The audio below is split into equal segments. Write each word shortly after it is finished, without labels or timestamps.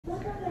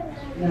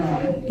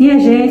Minha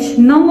gente,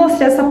 não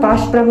mostrei essa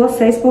parte pra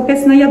vocês, porque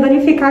senão ia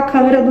danificar a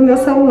câmera do meu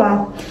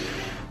celular.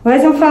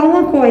 Mas eu falo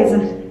uma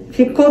coisa,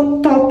 ficou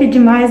top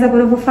demais.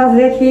 Agora eu vou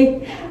fazer aqui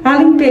a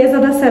limpeza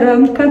da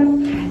cerâmica,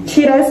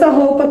 tirar essa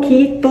roupa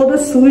aqui toda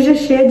suja,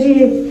 cheia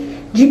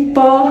de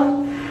pó,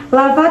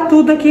 lavar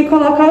tudo aqui,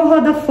 colocar o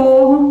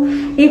roda-forro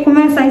e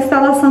começar a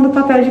instalação do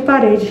papel de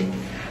parede.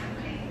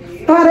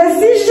 Parece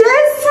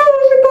gesso,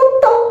 ficou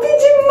top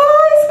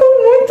demais, ficou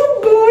muito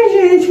bom,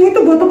 gente,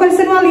 muito bom. Tô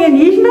parecendo um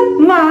alienígena,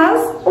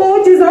 mas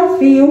o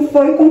desafio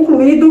foi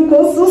concluído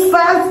com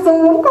sucesso,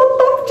 ficou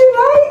top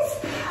demais.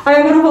 Aí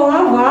agora eu vou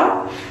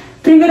lavar.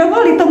 Primeiro eu vou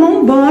ali tomar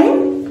um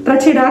banho pra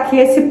tirar aqui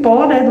esse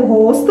pó, né, do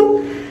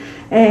rosto.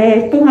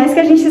 Por mais que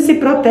a gente se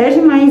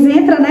protege, mas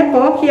entra, né,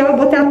 pó, que eu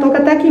botei a touca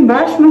até aqui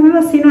embaixo, mas mesmo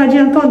assim não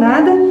adiantou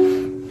nada.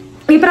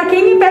 E pra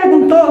quem me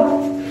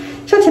perguntou,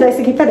 deixa eu tirar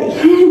isso aqui, peraí.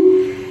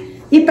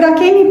 E pra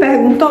quem me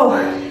perguntou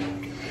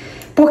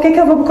por que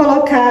eu vou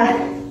colocar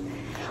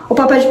o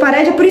papel de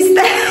parede,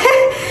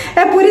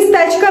 é por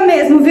estética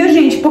mesmo, viu,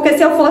 gente? Porque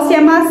se eu fosse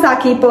amassar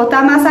aqui,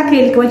 botar massa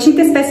acrílica, uma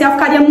tinta especial,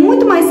 ficaria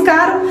muito mais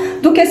caro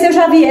do que se eu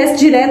já viesse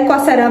direto com a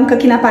cerâmica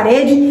aqui na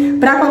parede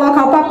pra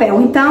colocar o papel.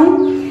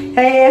 Então,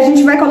 a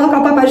gente vai colocar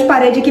o papel de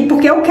parede aqui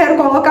porque eu quero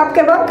colocar,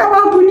 porque vai ficar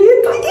mais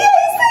bonito. E é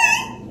isso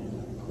aí!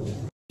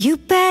 You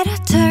better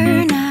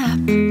turn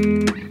up.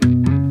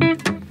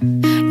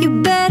 You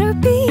better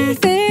be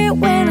there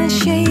when I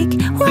shake.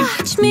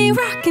 Watch me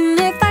rocking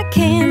if I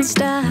can't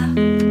stop.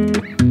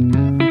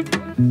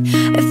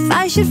 If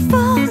I should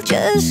fall,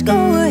 just go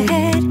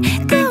ahead.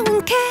 Go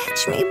and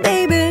catch me,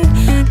 baby.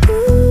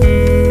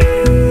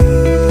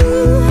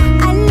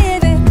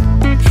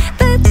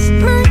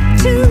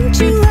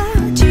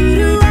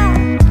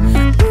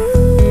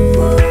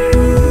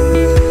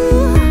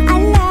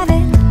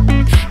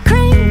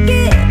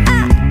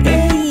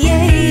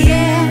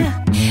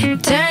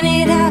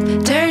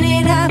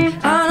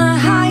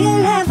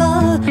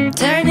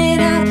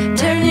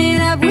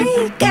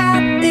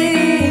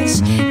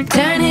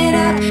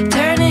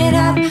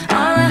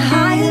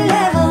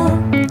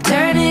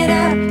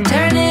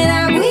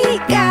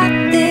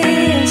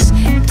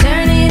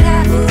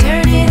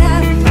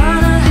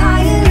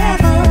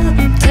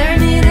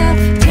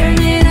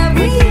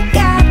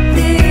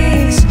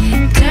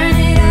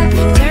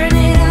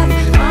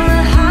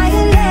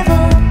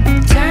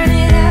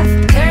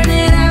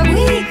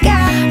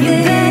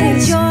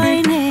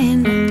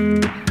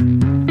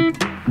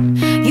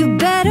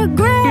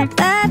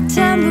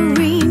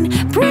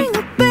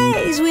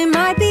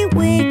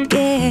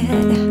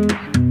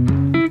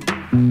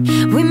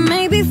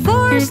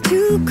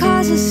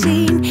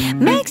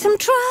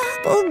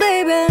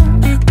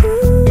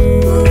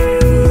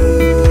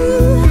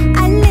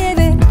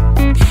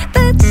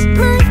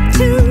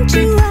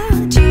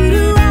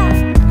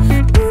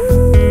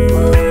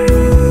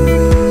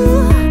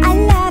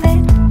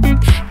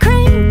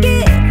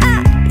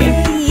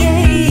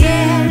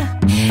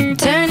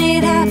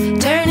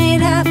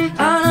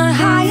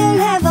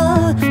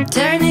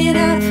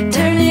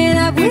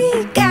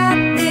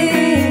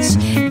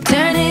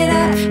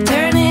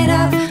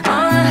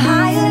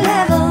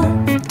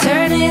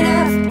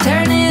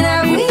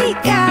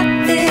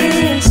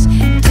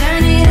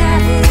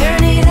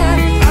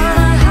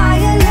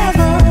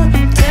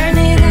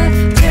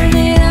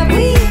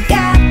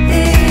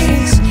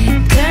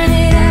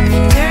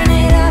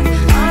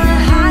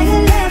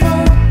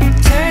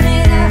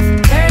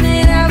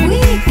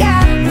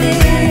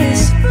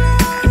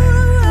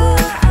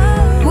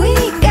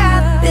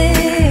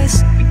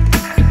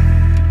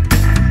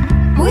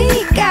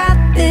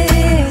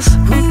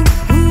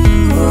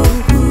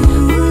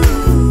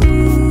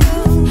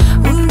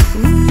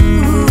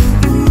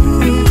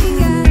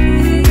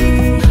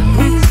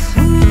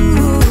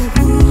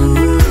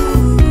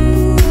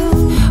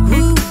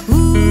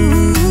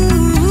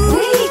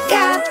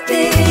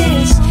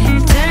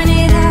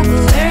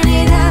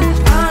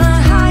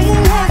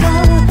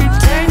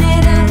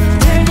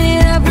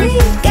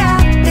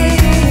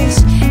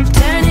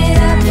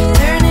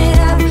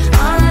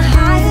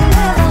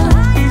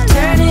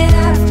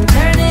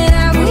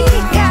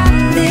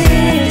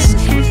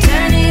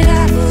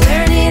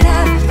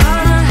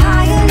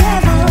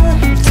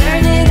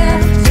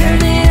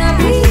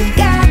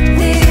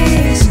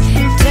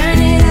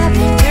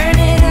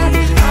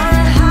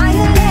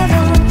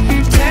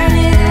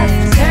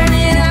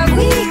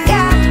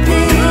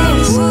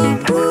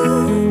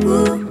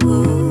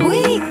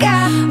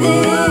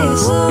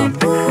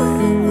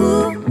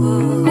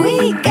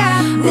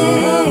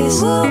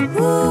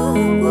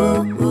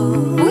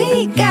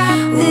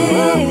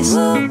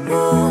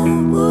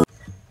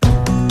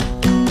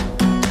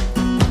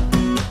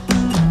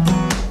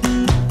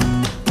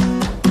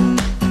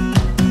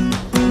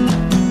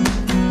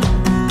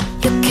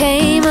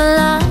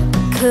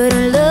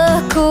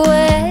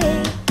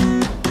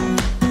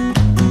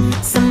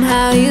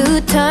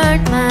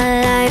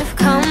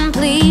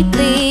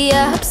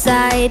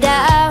 upside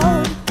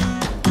down.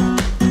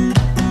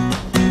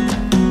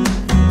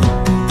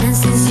 And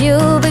since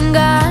you've been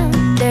gone,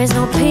 there's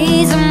no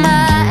peace of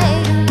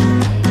mind.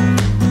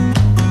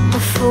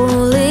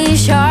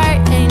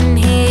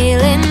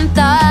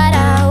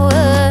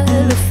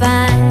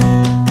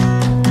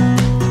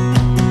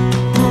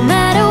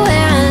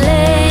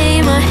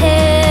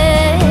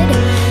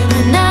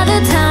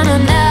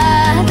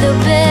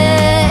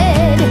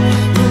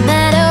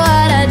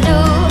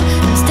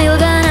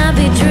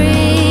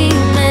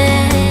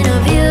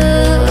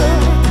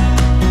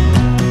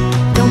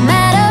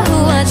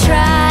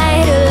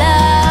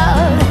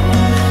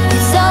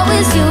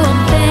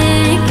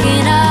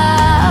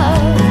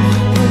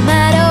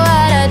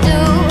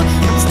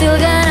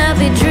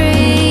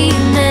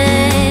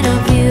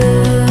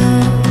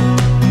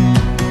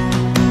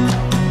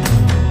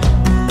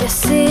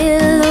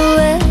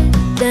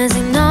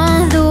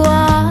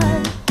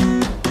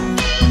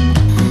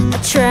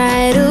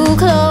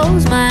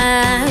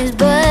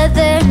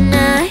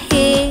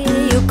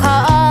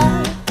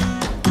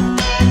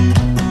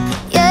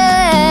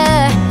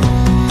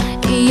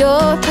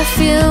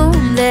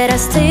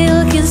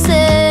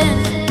 losing.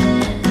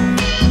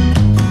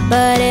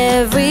 But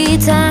every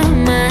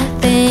time I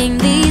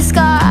think these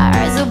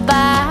scars are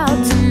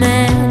about to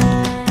mend,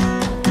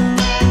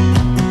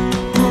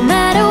 no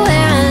matter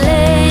where I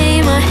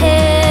lay my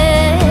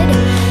head,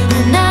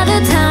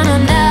 another town,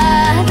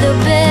 another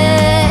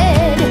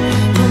bed.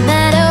 No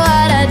matter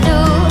what I do,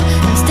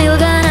 I'm still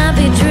gonna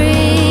be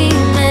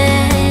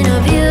dreaming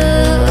of you.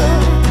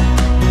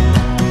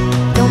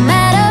 No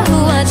matter who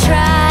I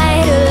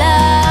try to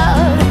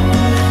love,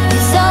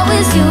 it's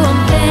always you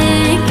I'm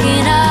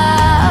thinking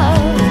of.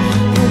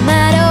 No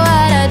matter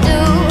what I do,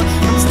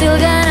 I'm still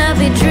gonna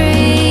be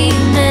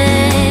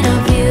dreaming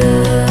of you.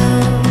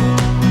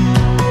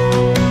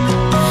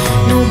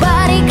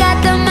 Nobody got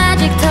the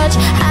magic touch.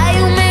 How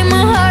you make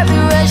my heart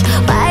rush?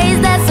 Why is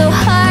that so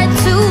hard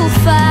to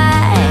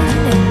find?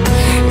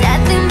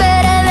 Nothing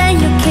better than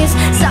your kiss,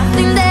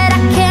 something that I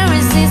can't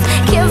resist.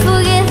 Can't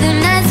forget the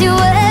nights you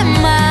were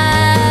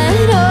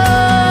mine. Oh,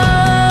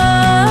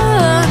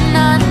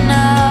 no,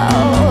 no.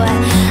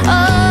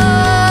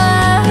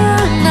 Oh,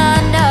 no,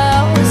 no.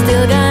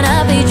 Still gonna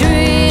be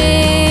dreaming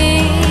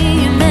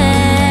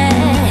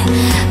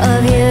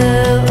of you.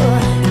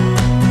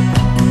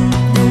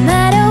 No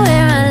matter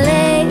where I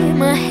lay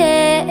my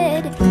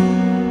head,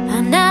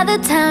 another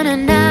town,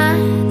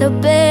 another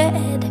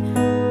bed.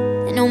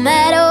 No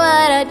matter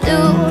what I do,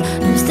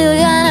 I'm still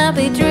gonna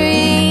be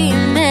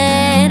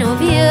dreaming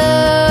of you.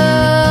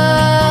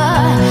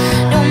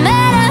 No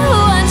matter who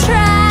I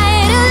try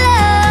to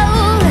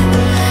love,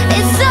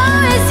 it's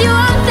always you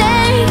I'm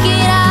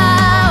thinking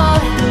of.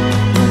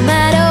 No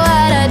matter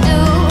what I do,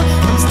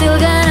 I'm still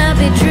gonna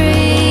be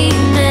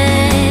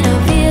dreaming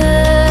of you.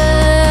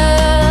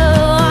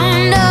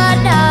 No,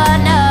 no,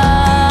 no.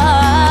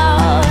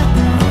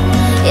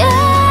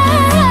 Yeah,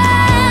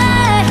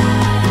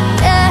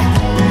 yeah.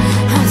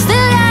 I'm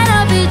still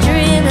gonna be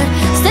dreaming,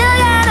 still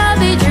gonna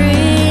be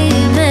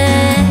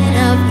dreaming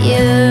of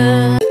you.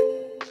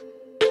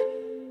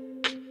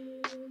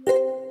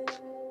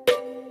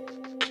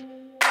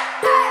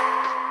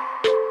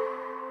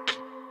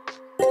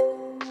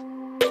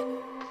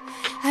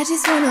 I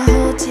just wanna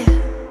hold you.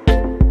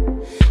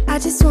 I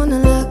just wanna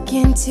look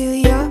into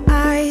your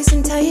eyes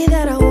and tell you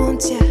that I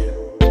want you.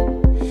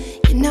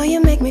 You know you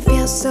make me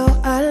feel so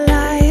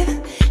alive.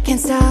 Can't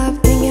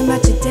stop thinking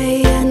about you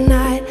day and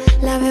night.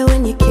 Love it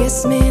when you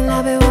kiss me,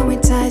 love it when we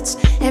touch.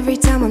 Every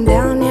time I'm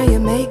down, yeah, you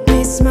make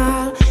me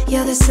smile.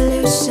 You're the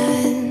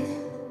solution.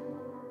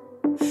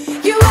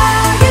 You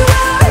are, you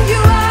are,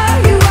 you are,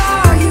 you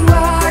are, you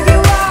are, you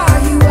are,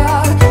 you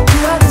are. You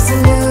are the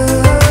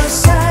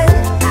solution.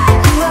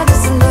 You are the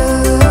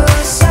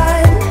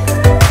solution.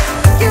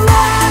 You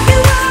are, you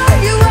are,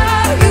 you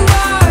are, you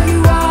are, you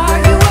are,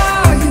 you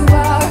are, you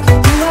are.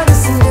 You are the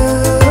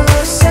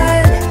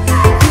solution.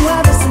 You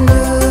are the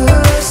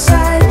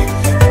solution.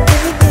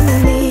 Everything I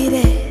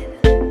needed.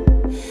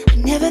 I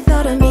never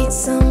thought I'd meet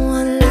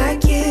someone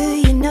like you.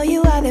 You know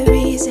you are the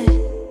reason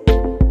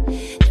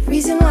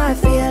why I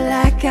feel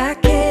like I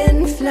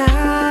can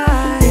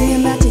fly.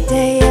 Thinking about you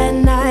day and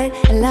night.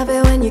 I love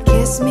it when you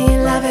kiss me,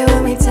 love it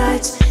when we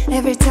touch.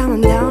 Every time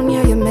I'm down,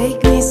 yeah, you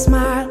make me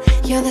smile.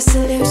 You're the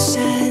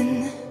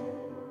solution.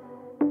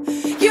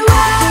 You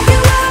are, you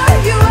are,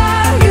 you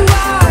are, you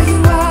are, you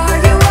are,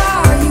 you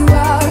are, you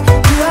are.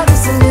 You are the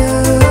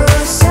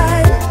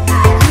solution.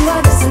 You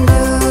are the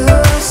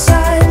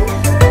solution.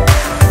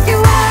 You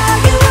are,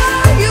 you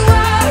are, you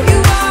are,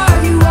 you are,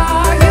 you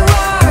are, you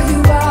are, you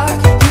are.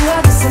 You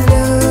are the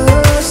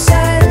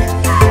solution.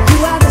 You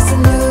are the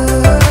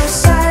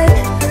solution.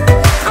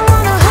 I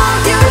wanna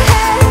hold your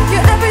head.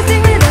 You're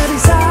everything that I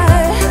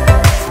desire.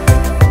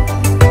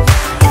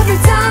 Every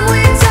time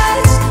we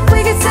touch, we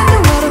get set the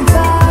world on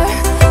fire,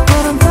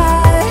 world on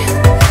fire.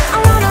 I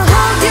wanna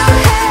hold your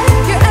head.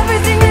 You're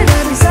everything that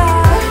I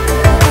desire,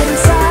 I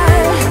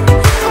desire.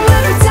 Oh,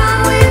 every time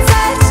we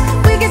touch,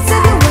 we get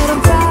set the world on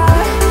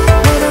fire,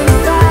 world on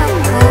fire.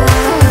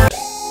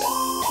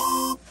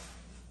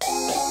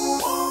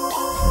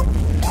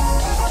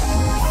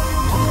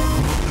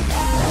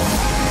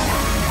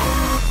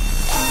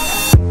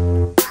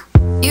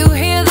 You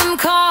hear them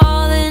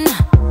calling,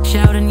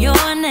 shouting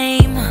your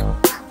name.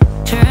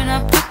 Turn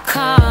up the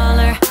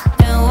collar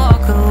and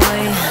walk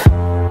away.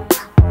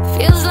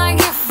 Feels like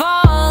you're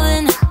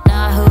falling,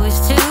 now who is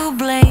to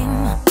blame?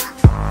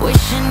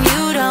 Wishing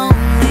you'd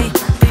only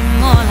be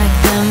more like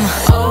them.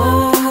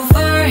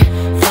 Over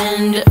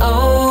and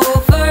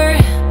over,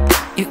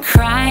 you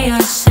cry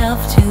yourself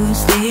to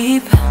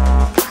sleep.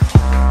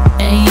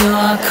 And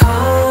you're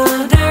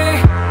colder,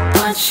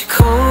 much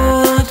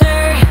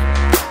colder.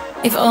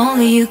 If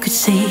only you could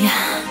see.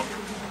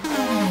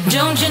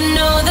 Don't you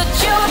know that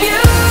you're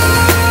beautiful,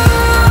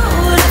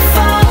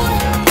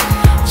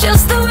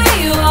 just the way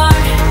you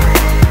are,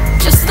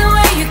 just the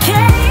way you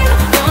came?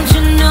 Don't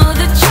you know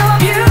that you're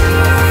beautiful,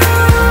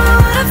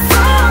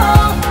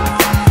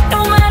 no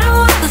matter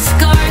what the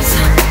scars,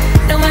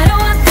 no matter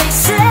what they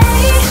say?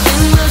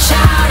 And we'll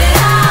shout it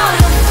out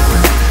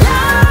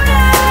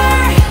louder,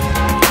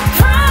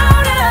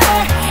 prouder.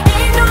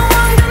 Ain't no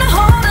one gonna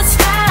hold us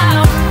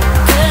down,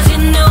 'cause you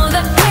know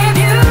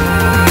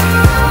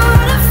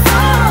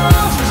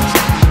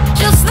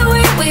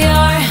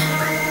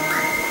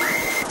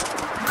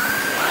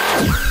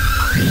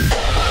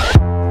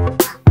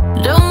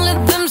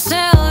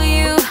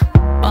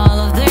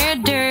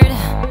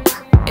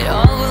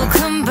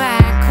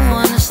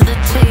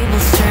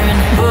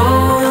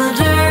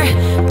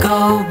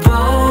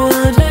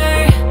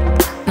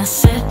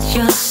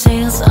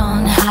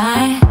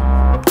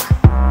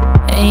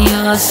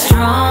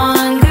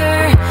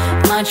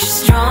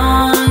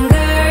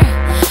stronger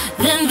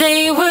than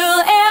they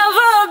will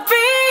ever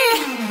be.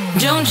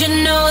 Don't you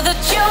know that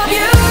you're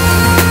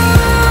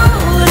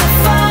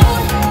beautiful,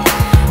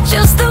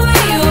 just the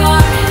way you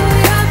are,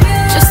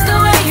 just the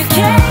way you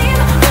came.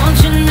 Don't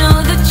you know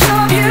that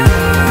you're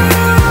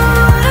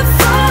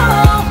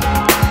beautiful,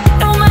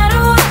 no matter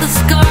what the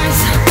scars,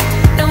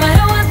 no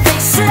matter what they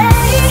say.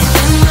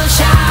 And we'll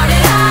shout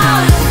it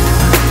out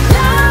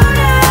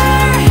louder,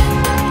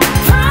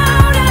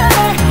 prouder.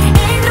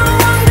 Ain't no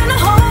one gonna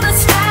hold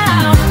us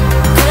down,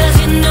 'cause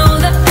you know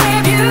that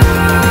we're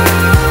beautiful,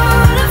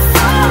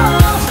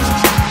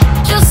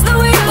 just the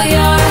way we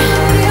are.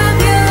 We're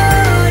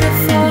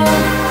beautiful.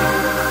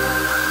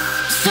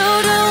 So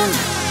don't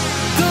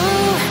go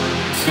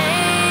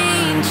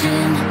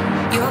changing.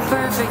 You're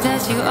perfect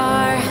as you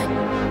are,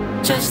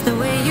 just the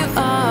way you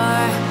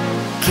are.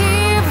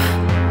 Keep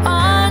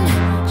on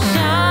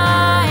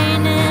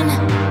shining.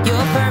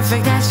 You're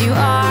perfect as you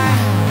are,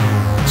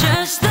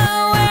 just the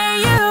way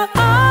you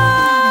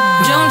are.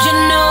 Don't you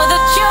know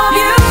that you're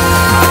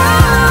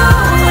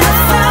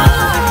beautiful,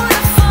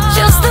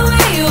 just the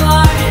way you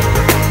are,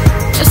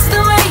 just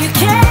the way you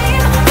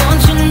came.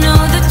 Don't you know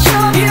that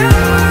you're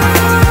beautiful,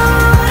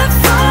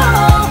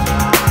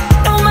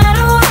 no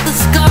matter what the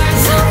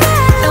scars,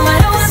 no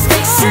matter what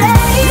they say.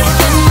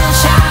 And we'll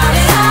shout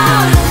it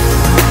out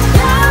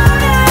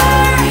louder,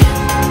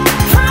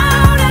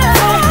 prouder.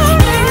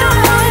 Ain't no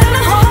one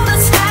gonna hold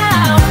us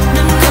down,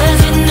 'cause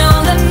you know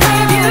that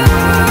we're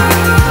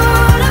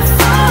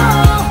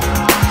beautiful,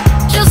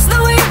 just the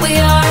way we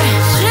are,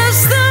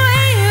 just the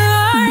way you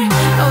are,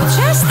 oh,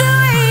 just the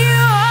way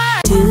you are.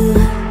 Do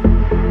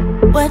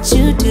what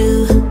you do.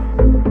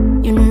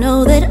 You know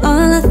that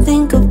all I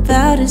think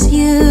about is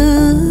you.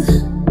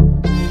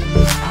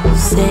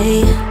 Say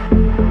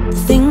the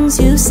things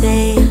you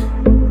say.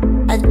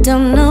 I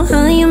don't know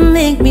how you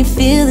make me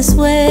feel this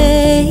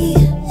way.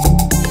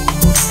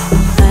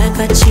 I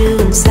got you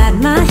inside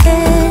my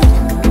head,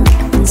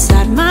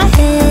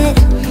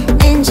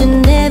 and you're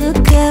never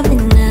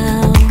coming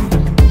out.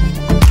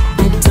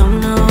 I don't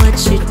know what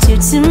you do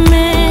to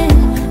me.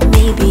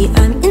 Maybe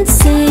I'm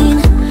insane.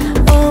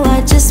 Oh, I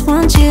just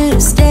want you to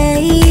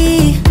stay.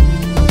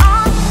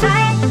 All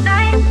night,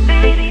 night,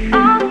 baby,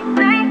 all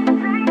night,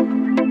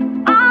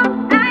 all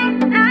night,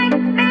 night,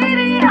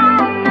 baby,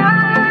 all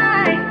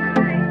night,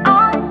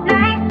 all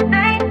night,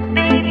 night,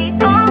 baby,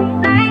 all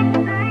night,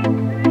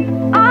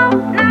 all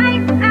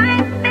night,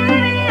 night,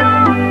 baby,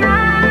 all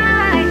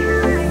night.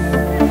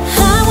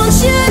 I want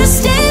you to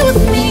stay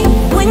with me.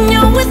 When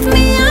you're with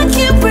me, I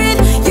can't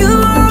breathe. You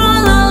are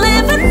all I'll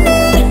ever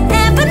need,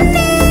 ever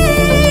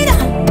need.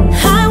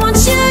 I want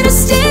you to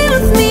stay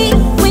with me.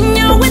 When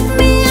you're with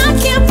me, I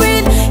can't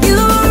breathe. You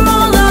are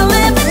all I'll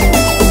ever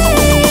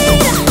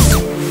need.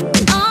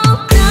 All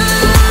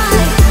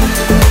night.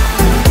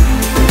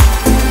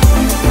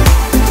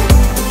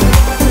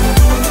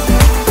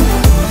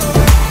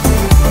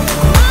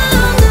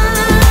 All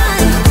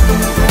night.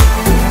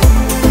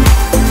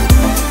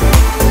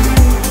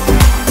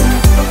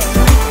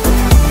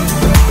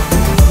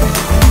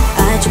 I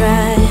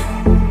try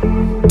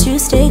to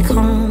stay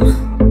calm,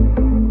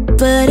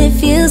 but it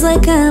feels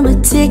like I'm a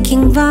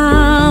ticking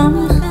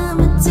bomb.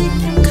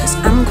 'Cause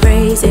I'm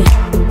crazy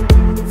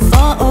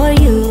for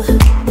you.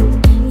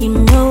 You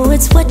know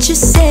it's what you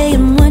say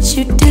and what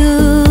you do.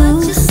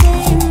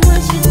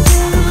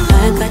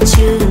 I got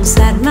you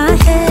inside my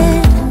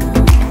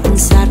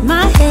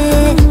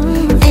head,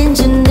 and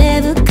you're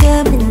never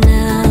coming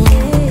out.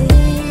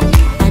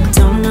 I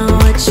don't know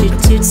what you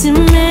do to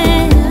me.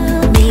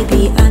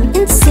 Maybe I'm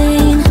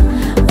insane.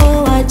 Oh,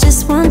 I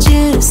just want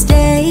you to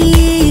stay.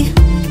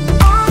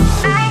 All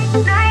night,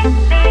 night,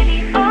 baby,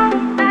 all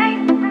night,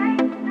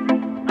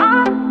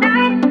 all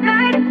night,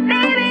 night,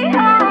 baby,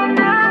 all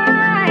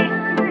night,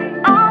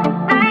 all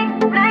night,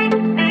 night,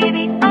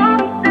 baby, all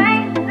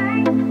night,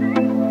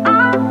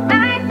 all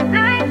night,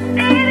 night,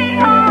 baby,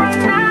 all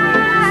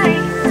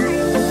night.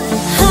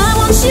 I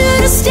want you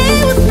to stay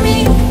with me.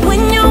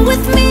 When you're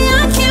with me,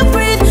 I can't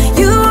breathe.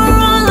 You are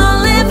all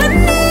I'll ever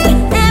need,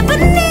 ever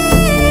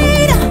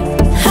need.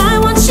 I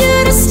want you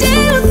to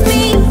stay with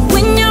me.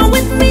 When you're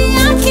with me,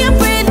 I can't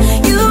breathe.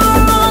 You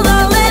are all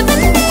I'll ever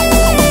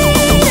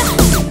need.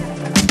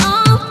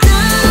 All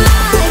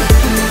night.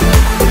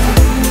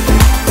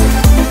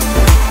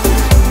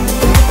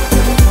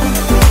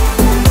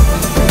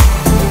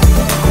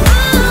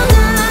 All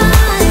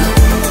night.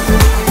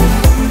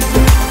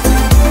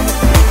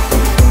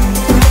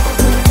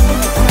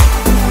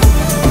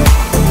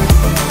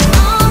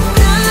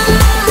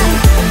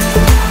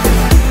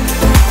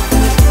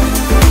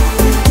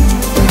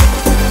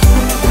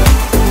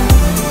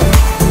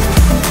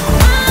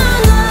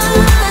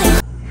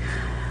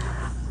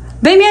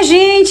 Bem, minha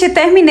gente,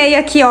 terminei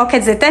aqui, ó, quer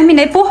dizer,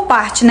 terminei por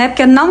parte, né,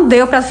 porque não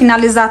deu pra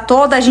finalizar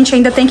toda, a gente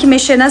ainda tem que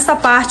mexer nessa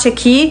parte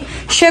aqui.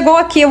 Chegou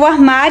aqui o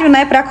armário,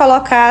 né, pra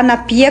colocar na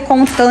pia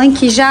com o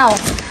tanque já, ó.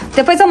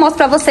 Depois eu mostro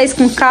pra vocês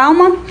com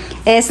calma.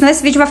 senão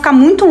esse vídeo vai ficar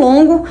muito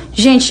longo.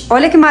 Gente,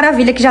 olha que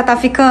maravilha que já tá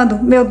ficando.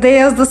 Meu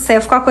Deus do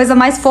céu, ficou a coisa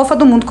mais fofa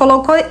do mundo.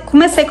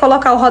 Comecei a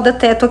colocar o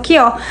roda-teto aqui,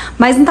 ó,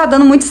 mas não tá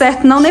dando muito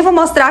certo não, nem vou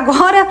mostrar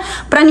agora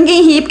pra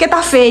ninguém rir, porque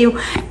tá feio.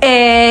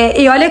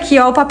 E olha aqui,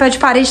 ó, o papel de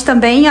parede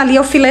também, ali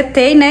eu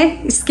filetei, né,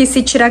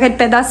 esqueci de tirar aquele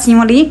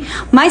pedacinho ali,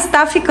 mas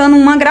tá ficando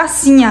uma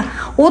gracinha.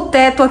 O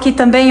teto aqui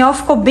também, ó,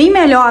 ficou bem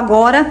melhor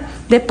agora,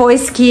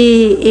 depois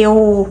que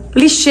eu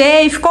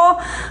lixei, ficou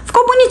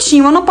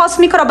bonitinho. Eu não posso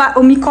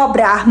me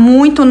cobrar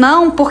muito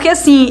não, porque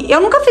assim, eu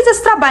nunca fiz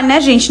esse trabalho,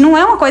 né, gente? Não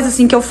é uma coisa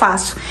assim que eu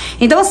faço.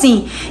 Então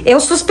assim, eu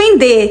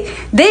suspender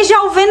desde a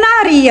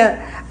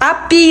alvenaria, a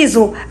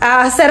piso,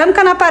 a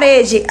cerâmica na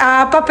parede,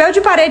 a papel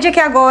de parede aqui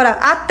agora,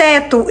 a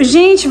teto,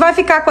 gente, vai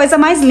ficar a coisa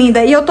mais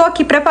linda. E eu tô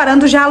aqui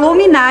preparando já a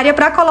luminária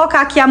pra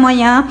colocar aqui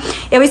amanhã.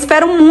 Eu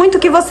espero muito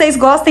que vocês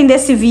gostem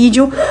desse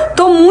vídeo.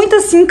 Tô muito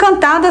assim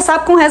encantada,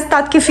 sabe, com o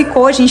resultado que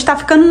ficou, gente. Tá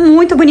ficando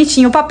muito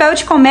bonitinho. O papel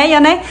de colmeia,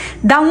 né,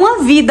 dá uma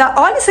vida.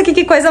 Olha isso aqui,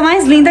 que coisa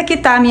mais linda que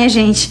tá, minha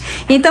gente.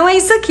 Então é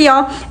isso aqui,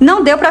 ó.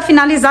 Não deu pra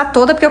finalizar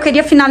toda, porque eu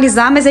queria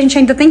finalizar, mas a gente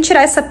ainda tem que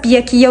tirar essa pia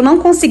aqui e eu não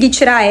consegui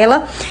tirar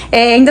ela.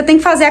 Ainda tem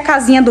que fazer a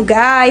casinha do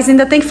gás,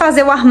 ainda tem que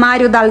fazer o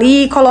armário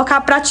dali, colocar a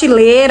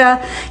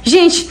prateleira.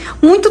 Gente,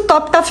 muito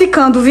top tá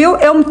ficando, viu?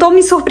 Eu tô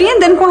me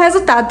surpreendendo com o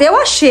resultado.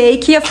 Eu achei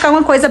que ia ficar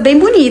uma coisa bem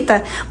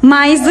bonita,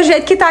 mas do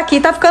jeito que tá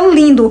aqui, tá ficando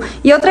lindo.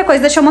 E outra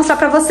coisa, deixa eu mostrar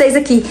pra vocês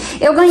aqui.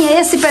 Eu ganhei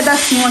esse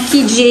pedacinho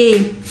aqui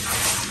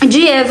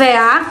de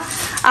EVA.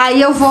 Aí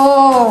eu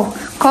vou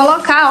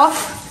colocar, ó.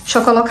 Deixa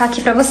eu colocar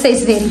aqui pra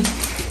vocês verem.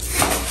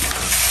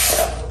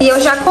 E eu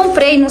já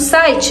comprei no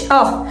site,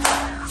 ó.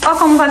 Ó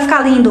como vai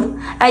ficar lindo.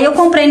 Aí eu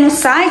comprei no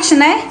site,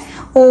 né,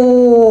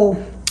 o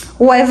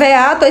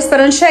EVA, tô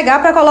esperando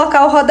chegar pra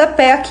colocar o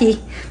rodapé aqui.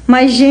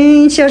 Mas,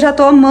 gente, eu já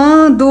tô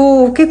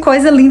amando. Que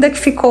coisa linda que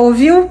ficou,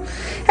 viu?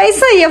 É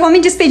isso aí, eu vou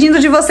me despedindo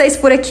de vocês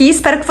por aqui.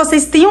 Espero que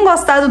vocês tenham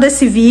gostado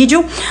desse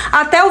vídeo.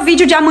 Até o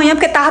vídeo de amanhã,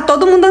 porque tava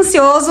todo mundo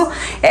ansioso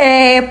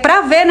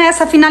pra ver, né,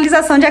 essa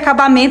finalização de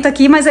acabamento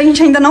aqui. Mas a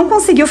gente ainda não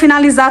conseguiu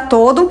finalizar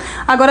todo.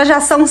 Agora já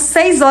são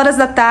 6 horas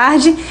da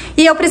tarde.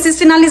 E eu preciso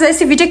finalizar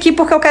esse vídeo aqui,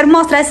 porque eu quero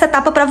mostrar essa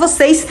etapa pra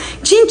vocês,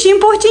 tintim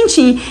por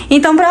tintim.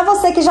 Então, pra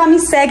você que já me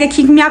segue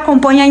aqui, que me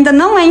acompanha, ainda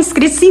não é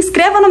inscrito, se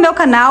inscreva no meu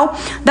canal.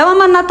 Dá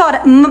uma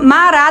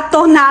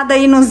maratonada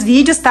aí nos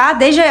vídeos, tá?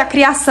 Desde a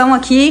criação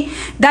aqui,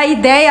 da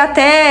ideia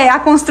até a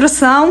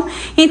construção.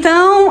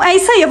 Então é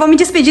isso aí, eu vou me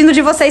despedindo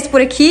de vocês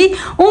por aqui.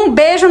 Um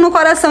beijo no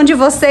coração de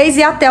vocês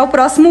e até o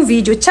próximo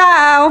vídeo.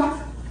 Tchau!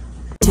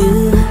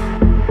 Do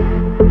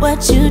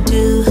what you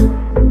do.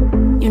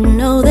 You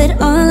know that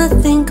all I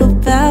think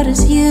about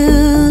is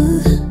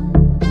you.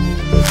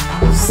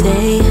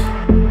 Say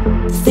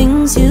the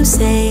things you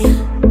say.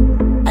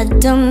 I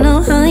don't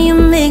know how you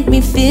make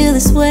me feel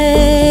this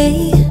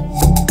way.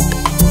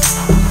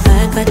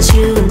 I got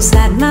you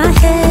inside my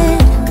head.